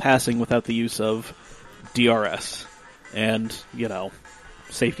people passing without the use of DRS and,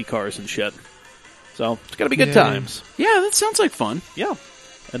 safety cars and shit. So, it's going to be good Yay. times. Yeah, that sounds like fun. Yeah.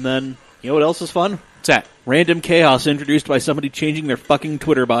 And then, you know what else is fun? What's that? Random chaos introduced by somebody changing their fucking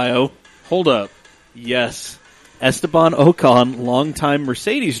Twitter bio. Hold up. Yes. Esteban Ocon, longtime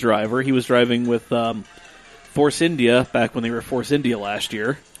Mercedes driver. He was driving with Force India back when they were Force India last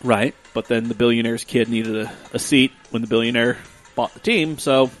year. Right. But then the billionaire's kid needed a seat when the billionaire bought the team,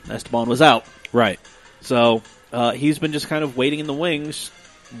 so Esteban was out. Right. So he's been just kind of waiting in the wings,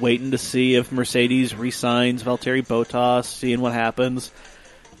 waiting to see if Mercedes re-signs Valtteri Bottas, seeing what happens.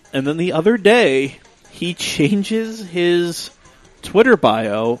 And then the other day, he changes his Twitter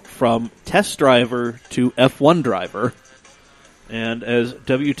bio from test driver to F1 driver. And as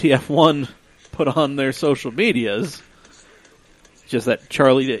WTF1 put on their social medias, just that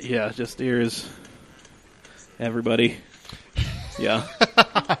Charlie did, just here's everybody. Yeah.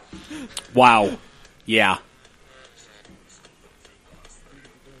 Wow. Yeah.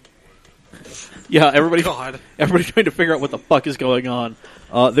 Yeah, everybody trying to figure out what the fuck is going on.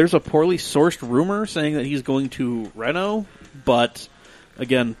 There's a poorly sourced rumor saying that he's going to Renault, but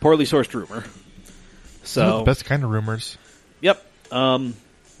again, poorly sourced rumor. So The best kind of rumors. Yep. And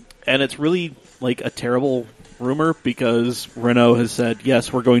it's really like a terrible rumor because Renault has said,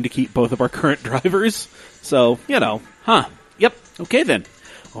 yes, we're going to keep both of our current drivers. So, Huh. Yep. Okay then.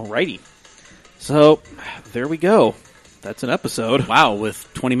 Alrighty. So, there we go. That's an episode. Wow, with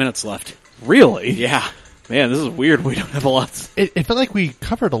 20 minutes left. Really? Yeah. Man, this is weird. We don't have a lot. It felt like we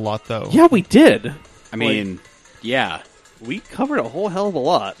covered a lot, though. Yeah, we did. I mean, yeah. We covered a whole hell of a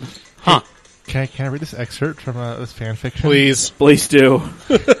lot. Huh. Can I read this excerpt from this fan fiction? Please. Please do.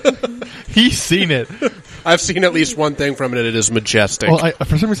 He's seen it. I've seen at least one thing from it, and it is majestic. Well,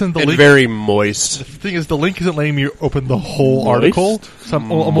 for some reason, the and link... very moist. The thing is, the link isn't letting me open the whole Moist? article, so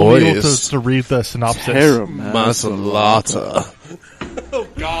I'm only able Moist. to read the synopsis. Masalata. Oh,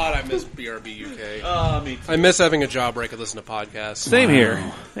 God, I miss BRB UK. Me too. I miss having a job where I could listen to podcasts. Same here.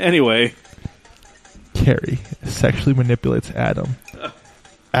 Anyway. Carrie sexually manipulates Adam.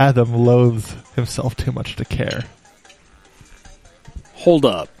 Adam loathes himself too much to care. Hold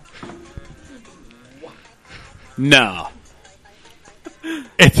up. Nah.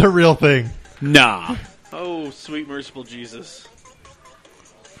 It's a real thing. Nah. Oh, sweet merciful Jesus.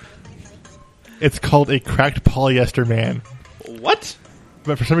 It's called a cracked polyester man. What?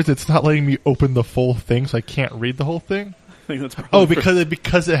 But for some reason, it's not letting me open the full thing, so I can't read the whole thing. I think that's probably Oh,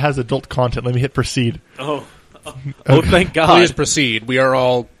 because it has adult content. Let me hit proceed. Oh, thank God. Please proceed. We are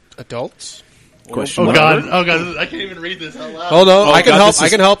all adults. Question Oh mark. God! I can't even read this out loud. Oh, no. Oh, I can God, help. this I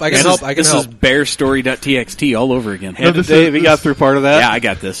is- can help. I can this help. is- I can This help. is bearstory.txt all over again. Hand this to Dave. is- He got through part of that. Yeah, I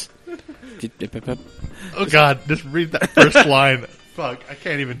got this. Oh God! Just read that first line. Fuck! I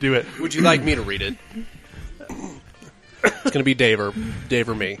can't even do it. Would you like me to read it? It's going to be Dave or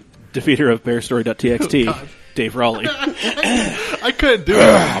me. Defeater of bearstory.txt. Oh, God. Dave Raleigh. I couldn't do it.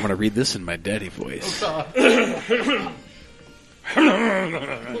 I'm going to read this in my daddy voice.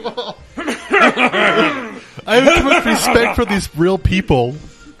 I have too much respect for these real people.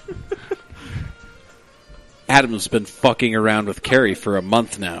 Adam's been fucking around with Carrie for a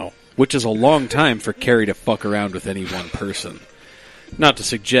month now, which is a long time for Carrie to fuck around with any one person. Not to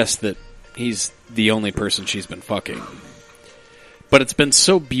suggest that he's the only person she's been fucking. But it's been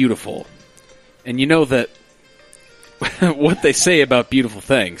so beautiful. And you know that what they say about beautiful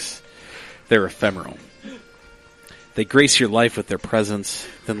things, they're ephemeral. They grace your life with their presence,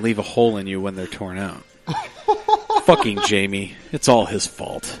 then leave a hole in you when they're torn out. Fucking Jamie. It's all his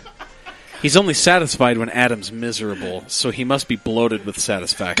fault. He's only satisfied when Adam's miserable, so he must be bloated with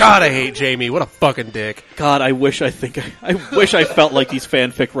satisfaction. God, I hate Jamie. What a fucking dick. God, I wish I felt like these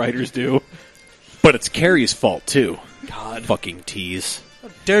fanfic writers do. But it's Carrie's fault, too. God. Fucking tease.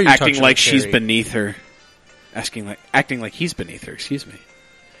 Dare you Acting touch like on she's Carrie. beneath her. Acting like he's beneath her, excuse me.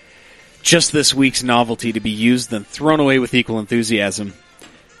 Just this week's novelty to be used, then thrown away with equal enthusiasm.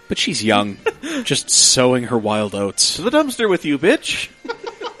 But she's young, just sowing her wild oats. To the dumpster with you, bitch.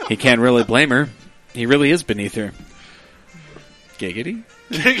 He can't really blame her. He really is beneath her. Giggity?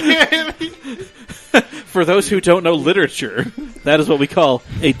 For those who don't know literature, that is what we call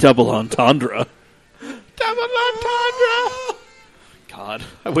a double entendre. Double entendre! God,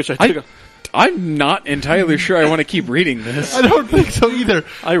 I wish I took I'm not entirely sure I want to keep reading this. I don't think so either.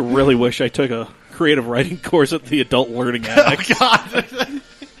 I really wish I took a creative writing course at the Adult Learning Annex.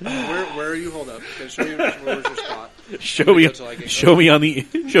 Where are you? Hold up. Okay, show me where's your spot. Show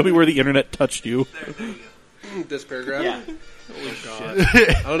me where the internet touched you. This paragraph? Yeah. Oh, God.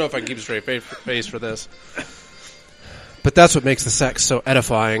 I don't know if I can keep a straight face for this. But that's what makes the sex so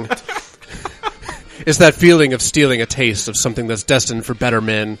edifying. Is that feeling of stealing a taste of something that's destined for better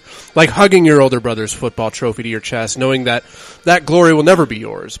men. Like hugging your older brother's football trophy to your chest, knowing that that glory will never be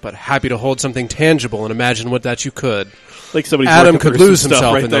yours, but happy to hold something tangible and imagine what that you could. Like somebody's Adam working could through lose some stuff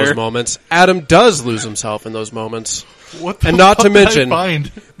himself right in there. those moments. Adam does lose himself in those moments. What the And not fuck to did I mention, find?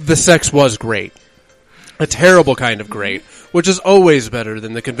 the sex was great. A terrible kind of great, which is always better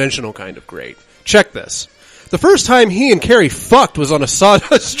than the conventional kind of great. Check this. The first time he and Carrie fucked was on a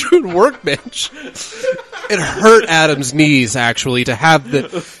sawdust-strewn workbench. It hurt Adam's knees, actually, to have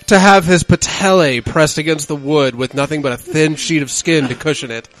his patella pressed against the wood with nothing but a thin sheet of skin to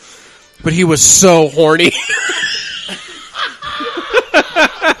cushion it. But he was so horny.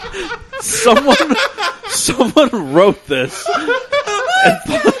 Someone wrote this.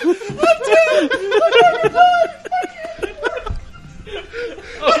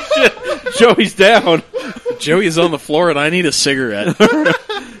 Oh shit! Joey's down. Joey's on the floor and I need a cigarette.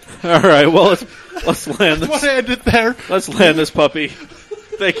 All right, well let's land What this. ended there? Let's land this puppy.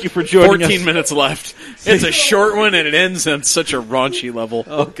 Thank you for joining 14 us. minutes left. It's a short one and it ends on such a raunchy level.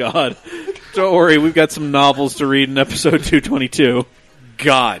 Oh God! Don't worry, we've got some novels to read in episode 222.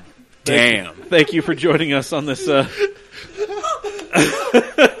 God damn. Thank you for joining us on this.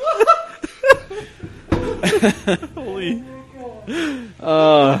 Holy.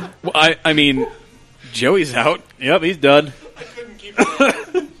 Well, I mean, Joey's out. Yep, he's done. I couldn't keep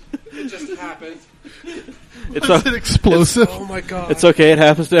it. It just happened. It's Is it explosive? Oh my God. It's okay. It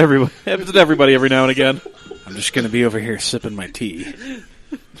happens to everybody. It happens to everybody every now and again. I'm just going to be over here sipping my tea. Do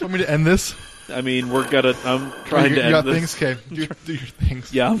you want me to end this? I mean, I'm trying you to end got this. things, okay. Do your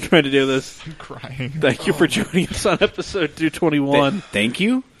things. Yeah, I'm trying to do this. I'm crying. Thank you for joining us on episode 221. Thank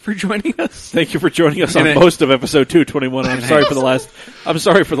you for joining us. Thank you for joining us on And most of episode 221. I'm sorry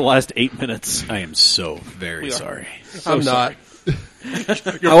for the last 8 minutes. I am so very sorry. I'm not. sorry.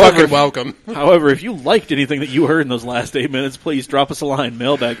 You're fucking welcome. However, if you liked anything that you heard in those last 8 minutes, please drop us a line.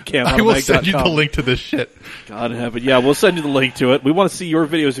 Mailbag at I will send you the camautomag.com. link to this shit. God in heaven. Yeah, we'll send you the link to it. We want to see your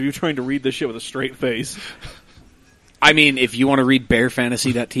videos of you trying to read this shit with a straight face. I mean, if you want to read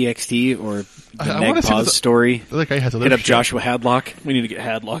bearfantasy.txt or the I wanna Neg see Pause this- story, That guy has other hit up shit. Joshua Hadlock. We need to get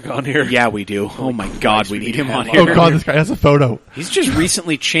Hadlock on here. Yeah, we do. Oh my God, we need him on here. Oh god, this guy has a photo. He's just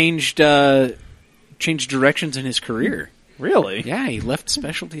recently changed directions in his career. Really? Yeah, he left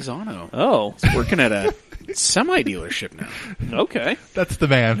Specialties Auto. Oh, He's working at a semi dealership now. okay. That's the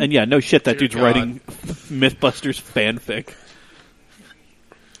man. And yeah, no shit, that Dear dude's God. writing Mythbusters fanfic.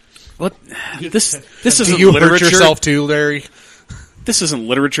 What? This Do isn't you literature. hurt yourself too, Larry? This isn't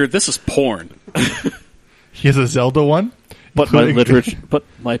literature. This is porn. He has a Zelda one. But my including- literature, but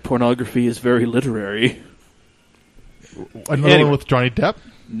my pornography is very literary. Another Anyway. one with Johnny Depp.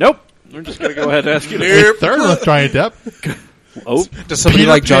 Nope. We're just gonna go ahead and ask you. A third one with Johnny Depp. Oh, Does somebody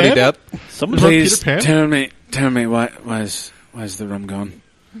Peter like Johnny Pan? Depp? someone. Please. Peter Pan? tell me why's the rum gone?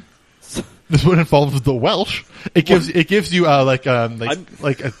 This one involves the Welsh. It gives you A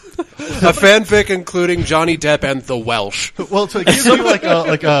fanfic including Johnny Depp and the Welsh. well, so it gives you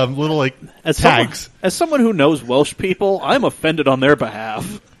little tags. As someone who knows Welsh people, I'm offended on their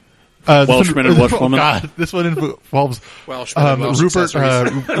behalf. Welshman and Welshwoman. Oh God, this one involves Welshman and Welsh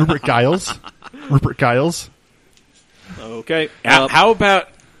accessories. Rupert Giles. Rupert Giles. Okay. How about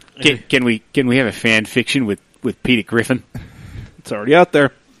can we have a fan fiction with Peter Griffin? It's already out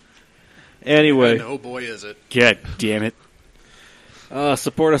there. Anyway. And oh boy, is it. God damn it.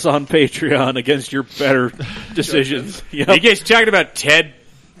 Support us on Patreon against your better decisions. Yep. Are you guys talking about Ted?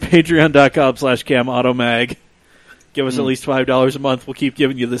 Patreon.com/CamAutoMag. Give us at least $5 a month. We'll keep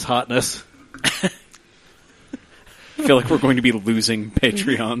giving you this hotness. I feel like we're going to be losing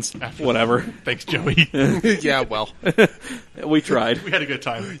Patreons. Whatever. Thanks, Joey. Yeah, well. We tried. We had a good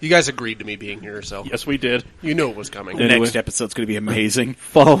time. You guys agreed to me being here, so. Yes, we did. You knew it was coming. The next episode's going to be amazing.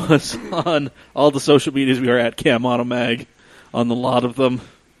 Follow us on all the social medias. We are at CamAutoMag on the lot of them.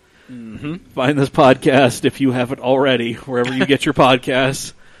 Mm-hmm. Find this podcast, if you haven't already, wherever you get your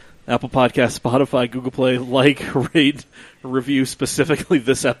podcasts. Apple Podcasts, Spotify, Google Play. Rate, review specifically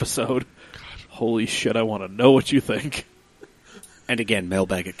this episode. Holy shit, I want to know what you think. And again,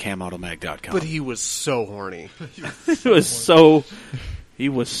 mailbag at camautomag.com. But he was so horny. He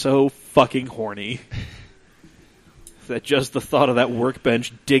was so fucking horny that just the thought of that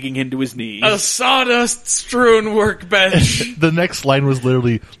workbench digging into his knees. A sawdust-strewn workbench. The next line was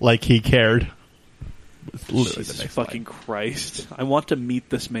literally like he cared. Jesus fucking Christ. I want to meet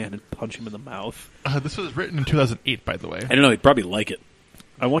this man and punch him in the mouth. This was written in 2008, by the way. I don't know, he'd probably like it.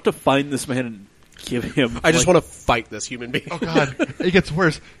 I want to find this man and give him... I just want to fight this human being. Oh God, it gets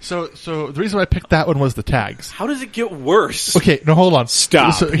worse. So the reason I picked that one was the tags. How does it get worse? Okay, no, hold on.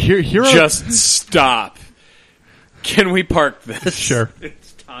 Stop. So here Just stop. Can we park this? Sure.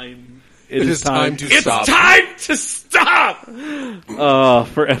 It's time. It is time to stop. It's time to stop!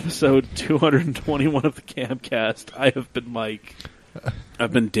 For episode 221 of the Camcast, I have been Mike.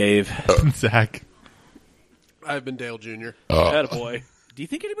 I've been Dave. Zach. I've been Dale Jr. Attaboy. Do you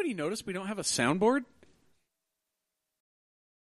think anybody noticed we don't have a soundboard?